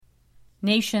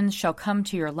Nations shall come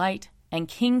to your light, and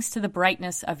kings to the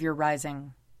brightness of your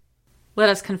rising. Let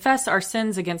us confess our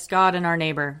sins against God and our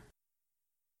neighbor.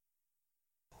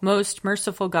 Most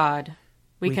merciful God,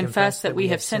 we confess that we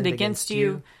have sinned against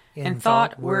you in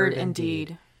thought, word, and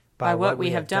deed, by what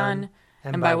we have done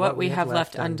and by what we have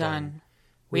left undone.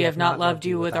 We have not loved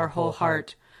you with our whole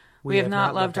heart. We have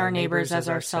not loved our neighbors as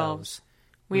ourselves.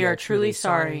 We are truly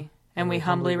sorry, and we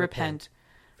humbly repent.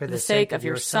 For the sake of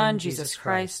your Son, Jesus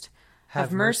Christ,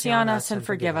 have mercy on us and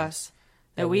forgive us,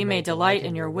 that we may delight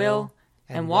in your will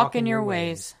and walk in your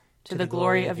ways, to the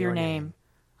glory of your name.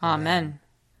 Amen.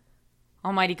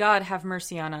 Almighty God, have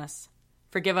mercy on us.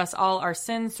 Forgive us all our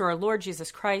sins through our Lord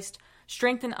Jesus Christ.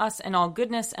 Strengthen us in all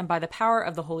goodness, and by the power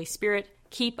of the Holy Spirit,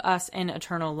 keep us in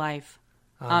eternal life.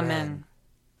 Amen.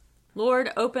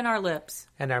 Lord, open our lips,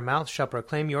 and our mouth shall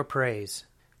proclaim your praise.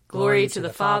 Glory to the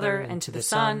Father, and to the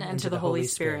Son, and to the Holy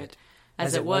Spirit,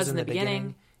 as it was in the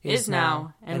beginning, is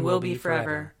now, and will be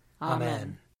forever.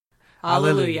 Amen.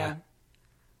 Alleluia.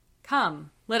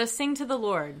 Come, let us sing to the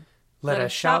Lord. Let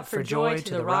us shout for joy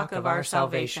to the rock of our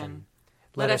salvation.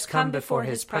 Let us come before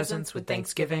his presence with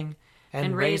thanksgiving,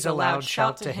 and raise a loud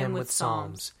shout to him with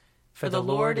psalms. For the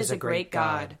Lord is a great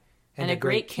God, and a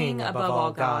great King above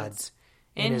all gods.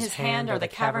 In his hand are the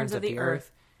caverns of the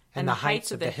earth, and the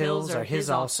heights of the hills are his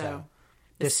also.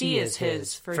 The sea is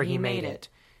his, for he made it,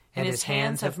 and his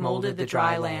hands have molded the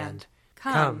dry land.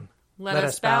 Come, let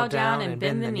us bow down and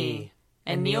bend the knee,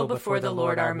 and kneel before the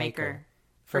Lord our Maker.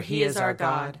 For he is our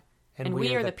God, and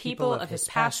we are the people of his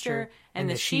pasture and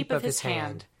the sheep of his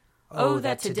hand. Oh,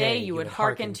 that today you would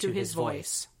hearken to his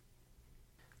voice.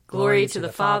 Glory to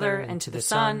the Father, and to the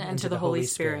Son, and to the Holy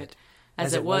Spirit,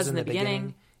 as it was in the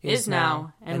beginning, is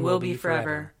now, and will be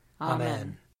forever.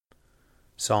 Amen.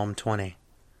 Psalm 20.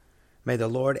 May the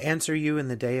Lord answer you in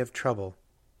the day of trouble.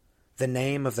 The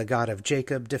name of the God of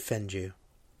Jacob defend you.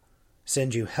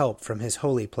 Send you help from his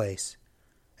holy place,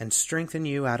 and strengthen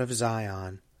you out of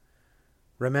Zion.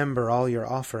 Remember all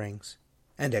your offerings,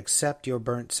 and accept your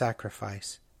burnt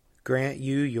sacrifice. Grant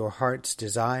you your heart's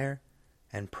desire,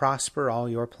 and prosper all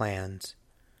your plans.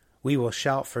 We will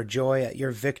shout for joy at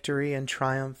your victory and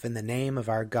triumph in the name of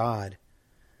our God.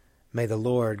 May the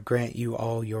Lord grant you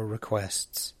all your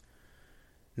requests.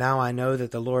 Now I know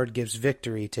that the Lord gives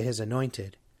victory to his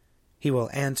anointed. He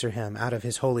will answer him out of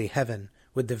his holy heaven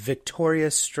with the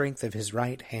victorious strength of his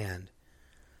right hand.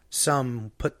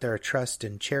 Some put their trust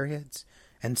in chariots,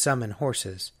 and some in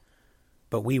horses.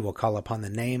 But we will call upon the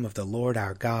name of the Lord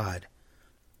our God.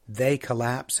 They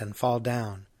collapse and fall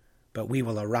down, but we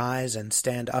will arise and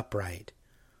stand upright.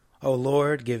 O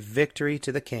Lord, give victory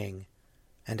to the King,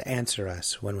 and answer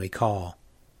us when we call.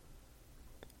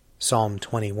 Psalm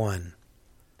 21.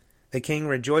 The King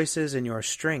rejoices in your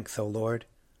strength, O Lord.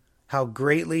 How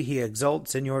greatly he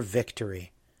exults in your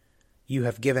victory. You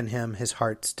have given him his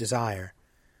heart's desire.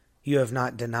 You have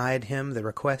not denied him the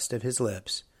request of his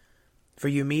lips. For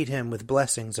you meet him with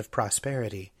blessings of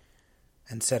prosperity,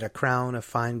 and set a crown of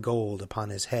fine gold upon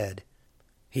his head.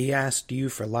 He asked you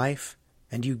for life,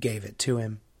 and you gave it to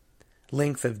him,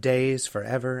 length of days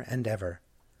forever and ever.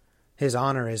 His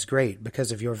honor is great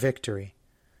because of your victory.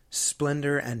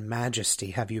 Splendor and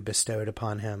majesty have you bestowed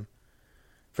upon him.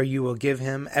 For you will give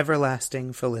him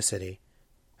everlasting felicity,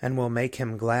 and will make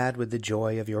him glad with the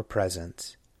joy of your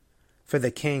presence. For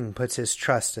the King puts his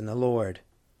trust in the Lord.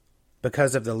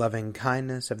 Because of the loving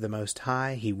kindness of the Most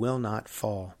High, he will not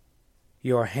fall.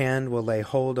 Your hand will lay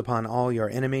hold upon all your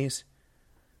enemies.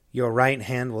 Your right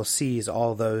hand will seize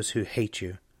all those who hate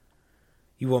you.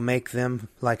 You will make them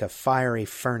like a fiery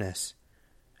furnace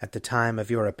at the time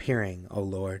of your appearing, O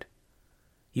Lord.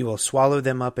 You will swallow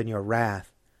them up in your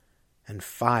wrath, and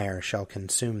fire shall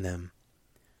consume them.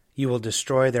 You will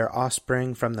destroy their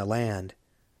offspring from the land,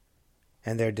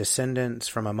 and their descendants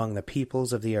from among the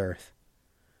peoples of the earth.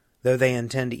 Though they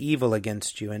intend evil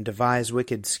against you and devise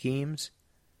wicked schemes,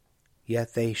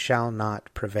 yet they shall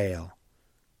not prevail.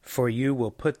 For you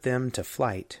will put them to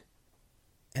flight,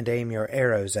 and aim your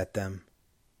arrows at them.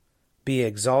 Be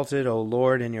exalted, O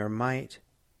Lord, in your might.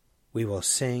 We will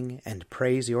sing and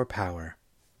praise your power.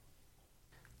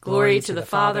 Glory to the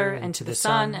Father, and to the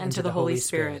Son, and to the Holy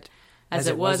Spirit, as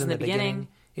it was in the beginning,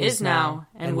 is now,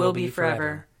 and will be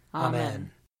forever.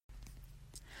 Amen.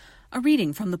 A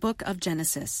reading from the book of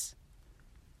Genesis.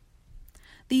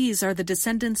 These are the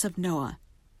descendants of Noah.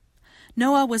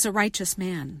 Noah was a righteous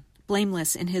man,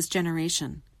 blameless in his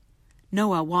generation.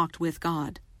 Noah walked with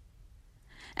God.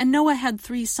 And Noah had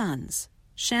 3 sons,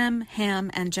 Shem,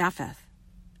 Ham, and Japheth.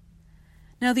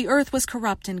 Now the earth was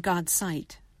corrupt in God's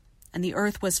sight, and the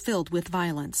earth was filled with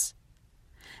violence.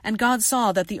 And God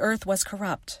saw that the earth was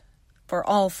corrupt, for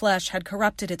all flesh had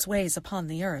corrupted its ways upon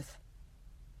the earth.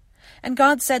 And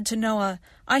God said to Noah,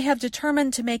 I have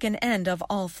determined to make an end of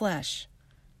all flesh,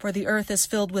 for the earth is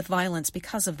filled with violence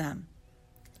because of them.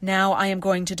 Now I am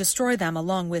going to destroy them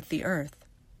along with the earth.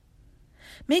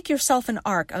 Make yourself an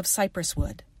ark of cypress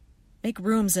wood. Make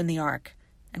rooms in the ark,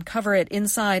 and cover it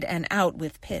inside and out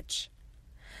with pitch.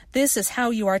 This is how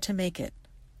you are to make it.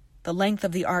 The length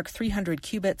of the ark 300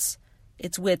 cubits,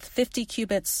 its width 50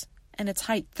 cubits, and its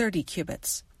height 30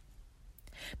 cubits.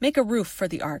 Make a roof for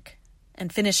the ark,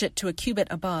 and finish it to a cubit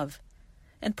above,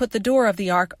 and put the door of the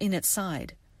ark in its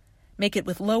side. Make it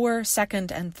with lower,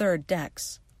 second, and third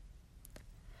decks.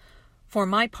 For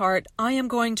my part, I am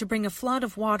going to bring a flood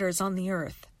of waters on the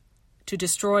earth, to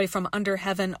destroy from under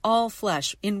heaven all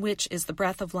flesh in which is the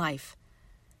breath of life.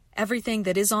 Everything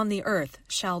that is on the earth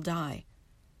shall die.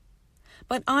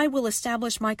 But I will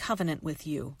establish my covenant with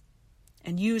you,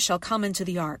 and you shall come into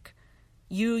the ark,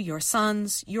 you, your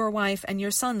sons, your wife, and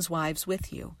your sons' wives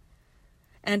with you.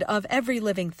 And of every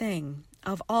living thing,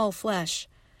 of all flesh,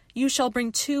 you shall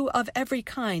bring 2 of every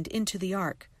kind into the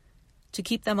ark, to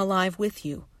keep them alive with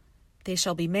you. They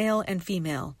shall be male and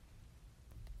female.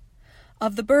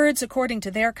 Of the birds according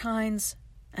to their kinds,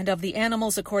 and of the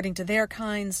animals according to their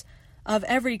kinds, of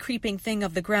every creeping thing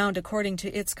of the ground according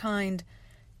to its kind,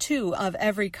 2 of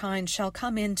every kind shall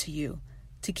come in to you,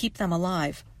 to keep them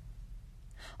alive.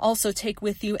 Also take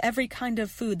with you every kind of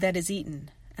food that is eaten,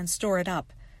 and store it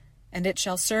up, and it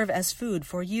shall serve as food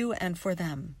for you and for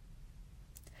them.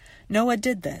 Noah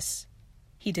did this.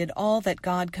 He did all that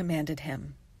God commanded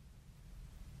him.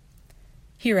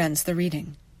 Here ends the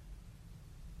reading.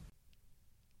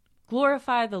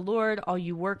 Glorify the Lord, all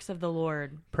you works of the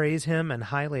Lord. Praise him and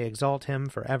highly exalt him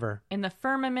forever. In the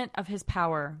firmament of his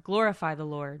power, glorify the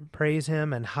Lord. Praise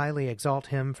him and highly exalt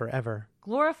him forever.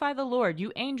 Glorify the Lord,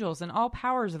 you angels and all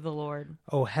powers of the Lord.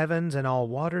 O heavens and all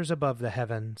waters above the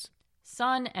heavens.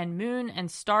 Sun and moon and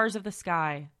stars of the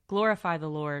sky, glorify the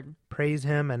Lord. Praise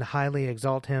him and highly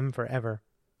exalt him forever.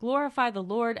 Glorify the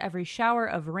Lord, every shower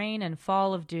of rain and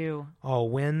fall of dew. All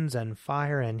winds and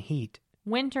fire and heat.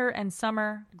 Winter and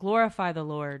summer, glorify the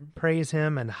Lord. Praise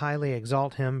him and highly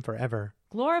exalt him forever.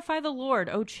 Glorify the Lord,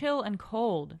 O chill and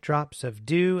cold. Drops of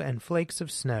dew and flakes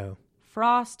of snow.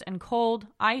 Frost and cold,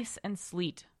 ice and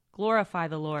sleet, glorify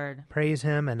the Lord. Praise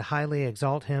him and highly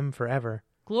exalt him forever.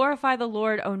 Glorify the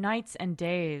Lord, O nights and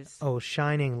days. O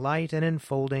shining light and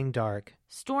enfolding dark.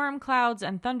 Storm clouds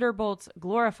and thunderbolts,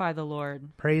 glorify the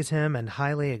Lord. Praise him and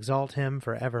highly exalt him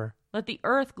forever. Let the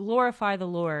earth glorify the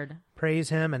Lord. Praise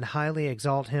him and highly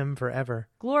exalt him forever.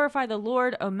 Glorify the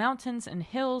Lord, O mountains and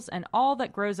hills, and all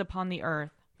that grows upon the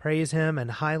earth. Praise him and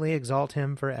highly exalt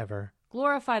him forever.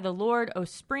 Glorify the Lord, O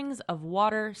springs of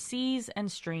water, seas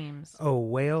and streams. O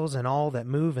whales and all that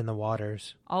move in the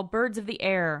waters. All birds of the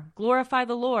air, glorify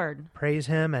the Lord. Praise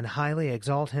him and highly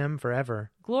exalt him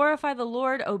forever. Glorify the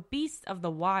Lord, O beasts of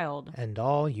the wild. And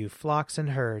all you flocks and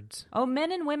herds. O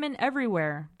men and women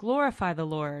everywhere, glorify the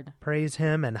Lord. Praise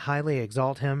him and highly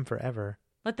exalt him forever.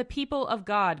 Let the people of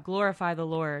God glorify the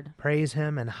Lord. Praise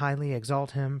him and highly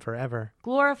exalt him forever.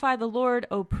 Glorify the Lord,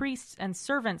 O priests and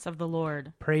servants of the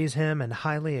Lord. Praise him and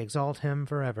highly exalt him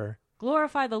forever.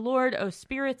 Glorify the Lord, O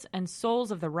spirits and souls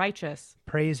of the righteous.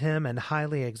 Praise him and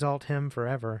highly exalt him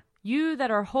forever. You that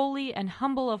are holy and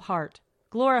humble of heart,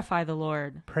 glorify the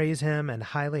Lord. Praise him and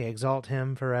highly exalt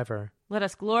him forever. Let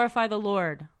us glorify the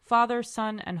Lord, Father,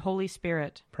 Son, and Holy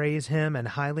Spirit. Praise him and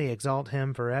highly exalt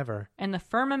him forever. In the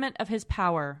firmament of his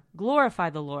power, glorify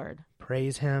the Lord.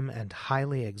 Praise him and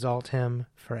highly exalt him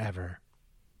forever.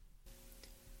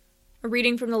 A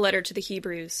reading from the letter to the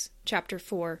Hebrews, chapter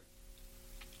 4.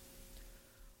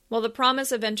 While the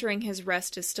promise of entering his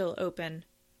rest is still open,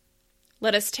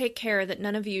 let us take care that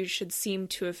none of you should seem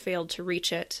to have failed to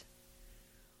reach it.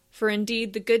 For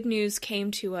indeed the good news came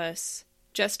to us,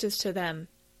 just as to them.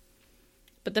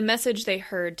 But the message they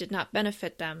heard did not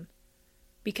benefit them,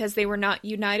 because they were not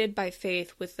united by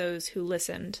faith with those who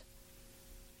listened.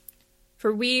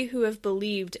 For we who have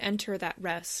believed enter that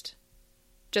rest,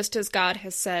 just as God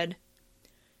has said,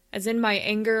 As in my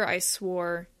anger I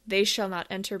swore, they shall not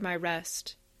enter my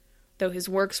rest, though his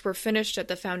works were finished at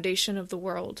the foundation of the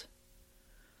world.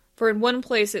 For in one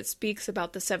place it speaks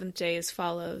about the seventh day as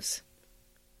follows,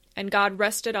 And God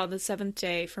rested on the seventh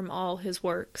day from all his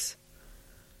works.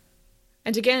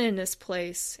 And again in this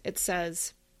place it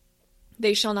says,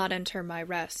 They shall not enter my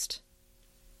rest.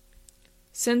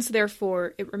 Since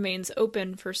therefore it remains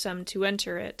open for some to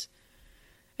enter it,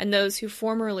 and those who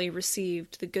formerly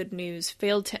received the good news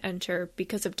failed to enter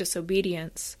because of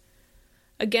disobedience,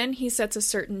 again he sets a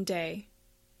certain day,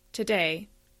 today,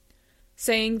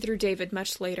 saying through David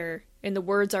much later, in the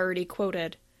words already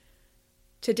quoted.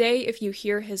 Today, if you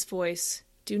hear his voice,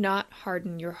 do not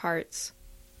harden your hearts.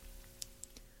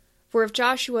 For if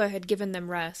Joshua had given them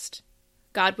rest,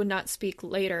 God would not speak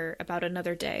later about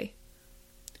another day.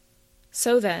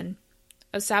 So then,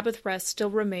 a Sabbath rest still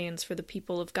remains for the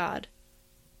people of God.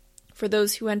 For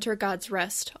those who enter God's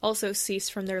rest also cease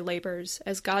from their labors,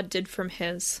 as God did from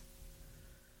his.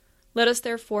 Let us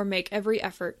therefore make every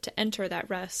effort to enter that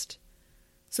rest,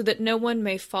 so that no one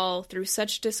may fall through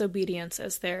such disobedience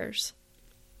as theirs.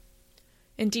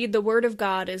 Indeed, the word of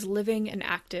God is living and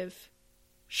active,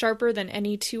 sharper than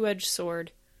any two-edged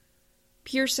sword,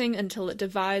 piercing until it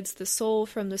divides the soul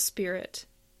from the spirit,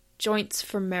 joints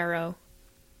from marrow.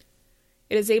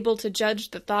 It is able to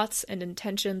judge the thoughts and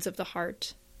intentions of the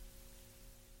heart.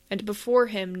 And before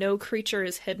him no creature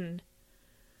is hidden,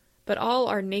 but all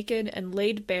are naked and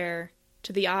laid bare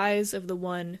to the eyes of the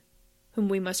one whom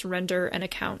we must render an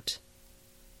account.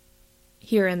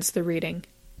 Here ends the reading.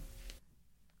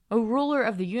 O ruler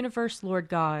of the universe, Lord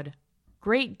God,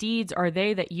 great deeds are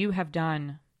they that you have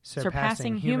done,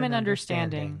 surpassing human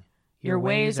understanding. Your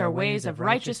ways are ways of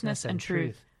righteousness and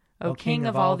truth, O King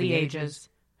of all the ages.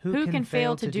 Who can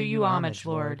fail to do you homage,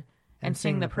 Lord, and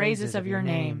sing the praises of your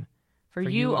name? For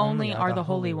you only are the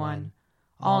Holy One.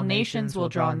 All nations will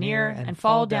draw near and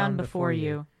fall down before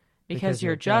you, because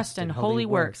your just and holy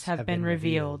works have been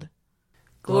revealed.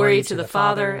 Glory to the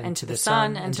Father, and to the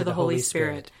Son, and to the Holy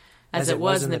Spirit, as it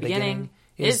was in the beginning,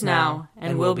 is now,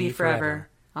 and will be forever.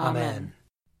 Amen.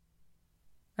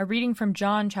 A reading from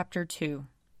John chapter 2.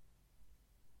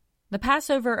 The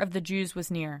Passover of the Jews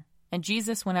was near, and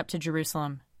Jesus went up to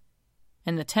Jerusalem.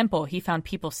 In the temple he found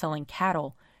people selling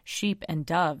cattle, sheep, and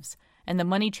doves, and the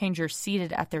money changers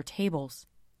seated at their tables.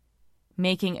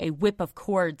 Making a whip of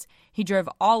cords, he drove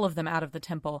all of them out of the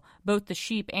temple, both the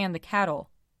sheep and the cattle.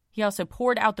 He also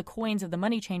poured out the coins of the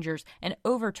money changers and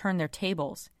overturned their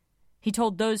tables. He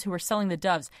told those who were selling the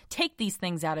doves, "Take these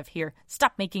things out of here.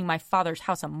 Stop making my Father's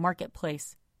house a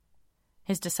marketplace."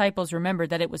 His disciples remembered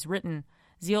that it was written,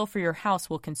 "Zeal for your house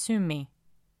will consume me."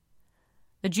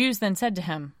 The Jews then said to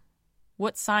him,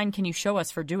 "What sign can you show us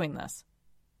for doing this?"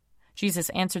 Jesus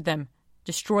answered them,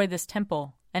 "Destroy this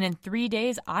temple, and in 3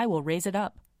 days I will raise it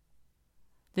up."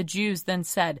 The Jews then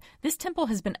said, "This temple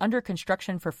has been under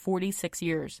construction for 46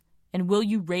 years, and will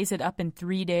you raise it up in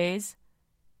 3 days?"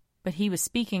 But he was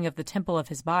speaking of the temple of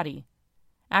his body.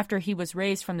 After he was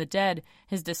raised from the dead,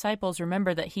 his disciples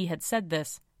remembered that he had said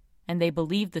this, and they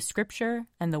believed the scripture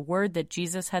and the word that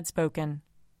Jesus had spoken.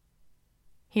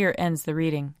 Here ends the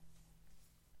reading.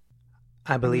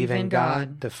 I believe in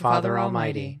God, the Father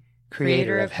Almighty,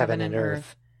 creator of heaven and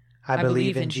earth. I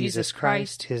believe in Jesus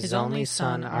Christ, his only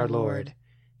Son, our Lord.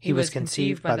 He was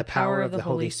conceived by the power of the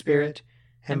Holy Spirit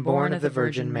and born of the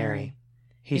Virgin Mary.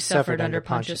 He suffered under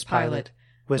Pontius Pilate,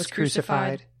 was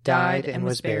crucified, died, and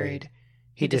was buried.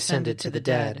 He descended to the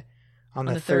dead. On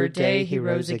the third day he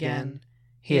rose again.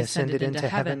 He ascended into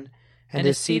heaven and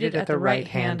is seated at the right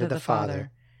hand of the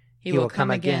Father. He will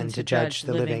come again to judge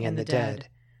the living and the dead.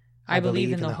 I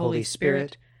believe in the Holy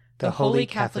Spirit, the Holy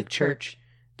Catholic Church,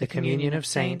 the communion of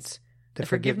saints, the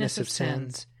forgiveness of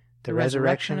sins, the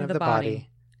resurrection of the body,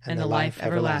 and the life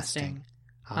everlasting.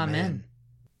 Amen.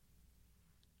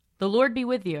 The Lord be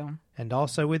with you. And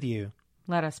also with you.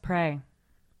 Let us pray.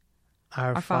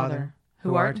 Our Father,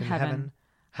 who art in heaven,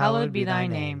 hallowed be thy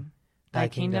name. Thy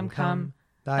kingdom come,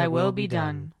 thy will be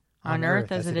done, on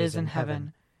earth as it is in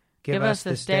heaven. Give us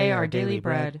this day our daily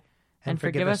bread, and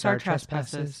forgive us our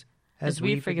trespasses, as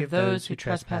we forgive those who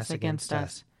trespass against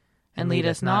us. And lead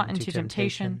us not into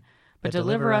temptation, but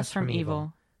deliver us from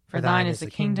evil. For thine is the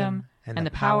kingdom, and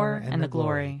the power, and the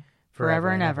glory, forever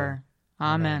and ever.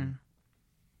 Amen.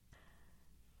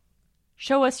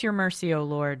 Show us your mercy, O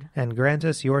Lord. And grant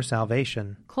us your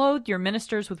salvation. Clothe your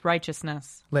ministers with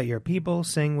righteousness. Let your people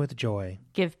sing with joy.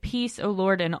 Give peace, O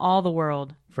Lord, in all the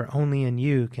world. For only in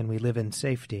you can we live in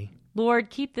safety. Lord,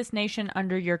 keep this nation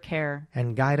under your care.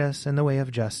 And guide us in the way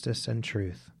of justice and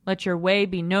truth. Let your way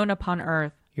be known upon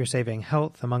earth. Your saving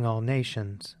health among all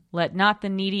nations. Let not the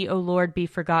needy, O Lord, be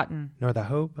forgotten. Nor the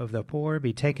hope of the poor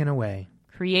be taken away.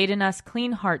 Create in us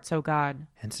clean hearts, O God.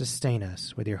 And sustain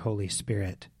us with your Holy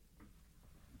Spirit.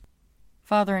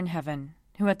 Father in heaven,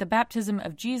 who at the baptism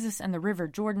of Jesus in the river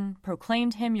Jordan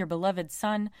proclaimed him your beloved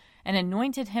Son and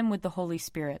anointed him with the Holy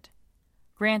Spirit,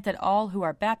 grant that all who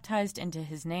are baptized into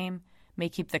his name may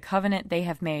keep the covenant they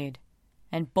have made,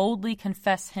 and boldly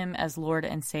confess him as Lord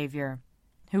and Savior,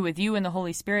 who with you in the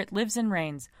Holy Spirit lives and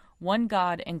reigns, one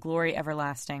God in glory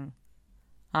everlasting.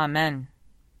 Amen.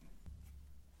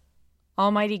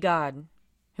 Almighty God,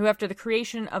 who after the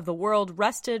creation of the world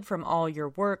rested from all your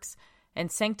works,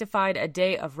 and sanctified a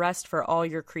day of rest for all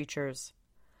your creatures.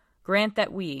 Grant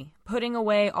that we, putting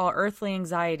away all earthly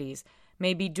anxieties,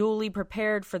 may be duly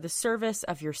prepared for the service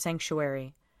of your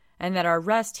sanctuary, and that our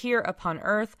rest here upon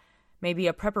earth may be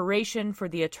a preparation for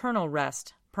the eternal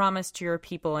rest promised to your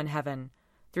people in heaven,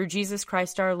 through Jesus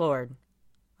Christ our Lord.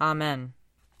 Amen.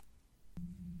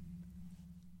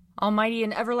 Almighty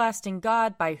and everlasting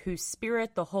God, by whose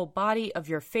Spirit the whole body of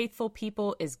your faithful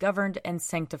people is governed and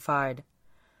sanctified,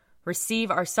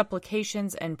 receive our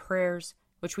supplications and prayers,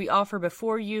 which we offer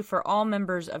before you for all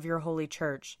members of your holy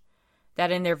church,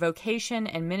 that in their vocation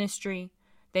and ministry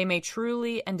they may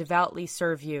truly and devoutly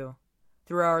serve you,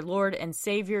 through our Lord and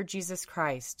Savior Jesus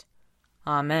Christ.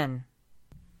 Amen.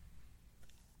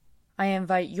 I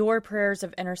invite your prayers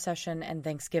of intercession and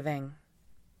thanksgiving.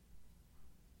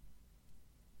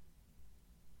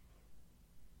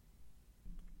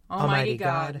 Almighty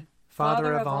God,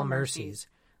 Father of all mercies,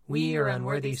 we, your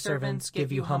unworthy servants,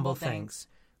 give you humble thanks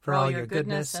for all your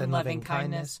goodness and loving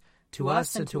kindness to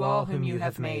us and to all whom you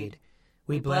have made.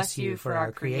 We bless you for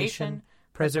our creation,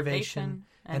 preservation,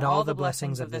 and all the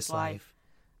blessings of this life,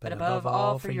 but above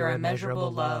all for your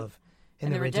immeasurable love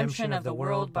in the redemption of the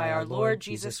world by our Lord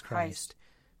Jesus Christ,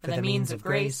 for the means of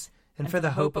grace and for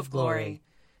the hope of glory.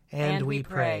 And we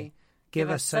pray, give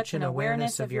us such an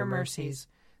awareness of your mercies,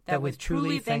 that with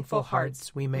truly thankful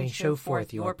hearts we may show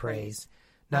forth your praise,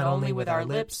 not only with our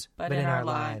lips, but in our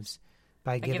lives,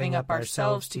 by giving up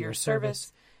ourselves to your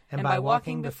service, and by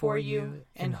walking before you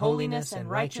in holiness and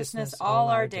righteousness all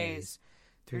our days,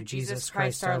 through Jesus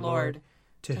Christ our Lord,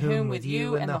 to whom with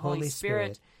you and the Holy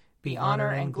Spirit be honor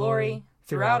and glory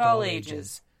throughout all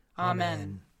ages.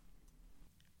 Amen.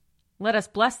 Let us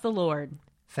bless the Lord.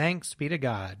 Thanks be to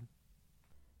God.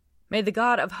 May the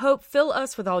God of hope fill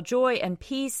us with all joy and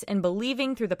peace in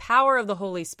believing through the power of the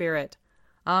Holy Spirit.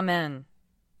 Amen.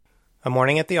 A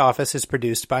Morning at the Office is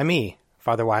produced by me,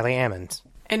 Father Wiley Ammons.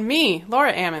 And me,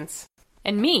 Laura Ammons.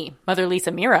 And me, Mother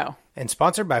Lisa Meirow. And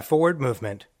sponsored by Forward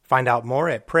Movement. Find out more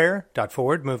at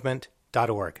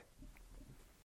prayer.forwardmovement.org.